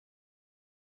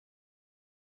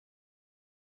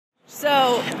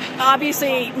So,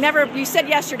 obviously, you said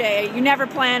yesterday you never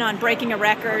plan on breaking a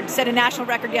record, set a national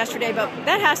record yesterday, but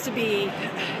that has to be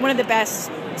one of the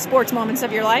best sports moments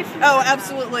of your life. Oh,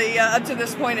 absolutely. Up to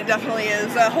this point, it definitely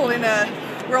is. Holding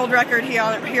a world record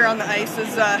here on the ice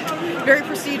is very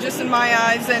prestigious in my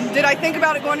eyes. And did I think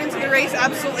about it going into the race?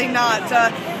 Absolutely not.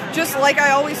 Just like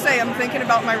I always say, I'm thinking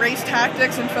about my race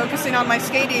tactics and focusing on my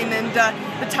skating, and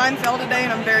the time fell today,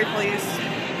 and I'm very pleased.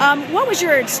 What was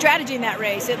your strategy in that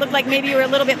race? It looked like maybe you were a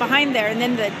little bit behind there, and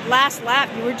then the last lap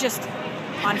you were just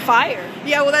on fire.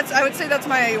 Yeah, well, I would say that's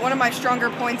one of my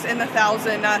stronger points in the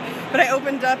 1,000. But I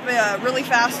opened up really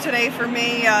fast today for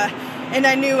me, and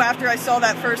I knew after I saw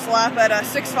that first lap at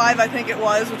 6.5, I think it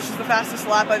was, which is the fastest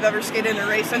lap I've ever skated in a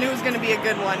race. I knew it was going to be a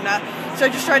good one. So I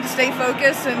just tried to stay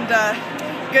focused, and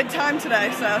good time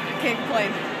today, so I can't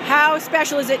complain. How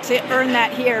special is it to earn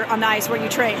that here on the ice where you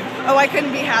train? Oh, I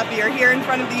couldn't be happier. Here in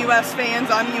front of the U.S. fans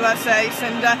on US ice,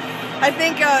 and I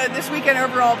think this weekend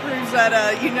overall proves that,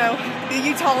 the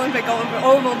Utah Olympic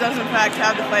Oval does in fact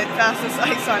have the fastest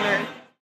ice on earth.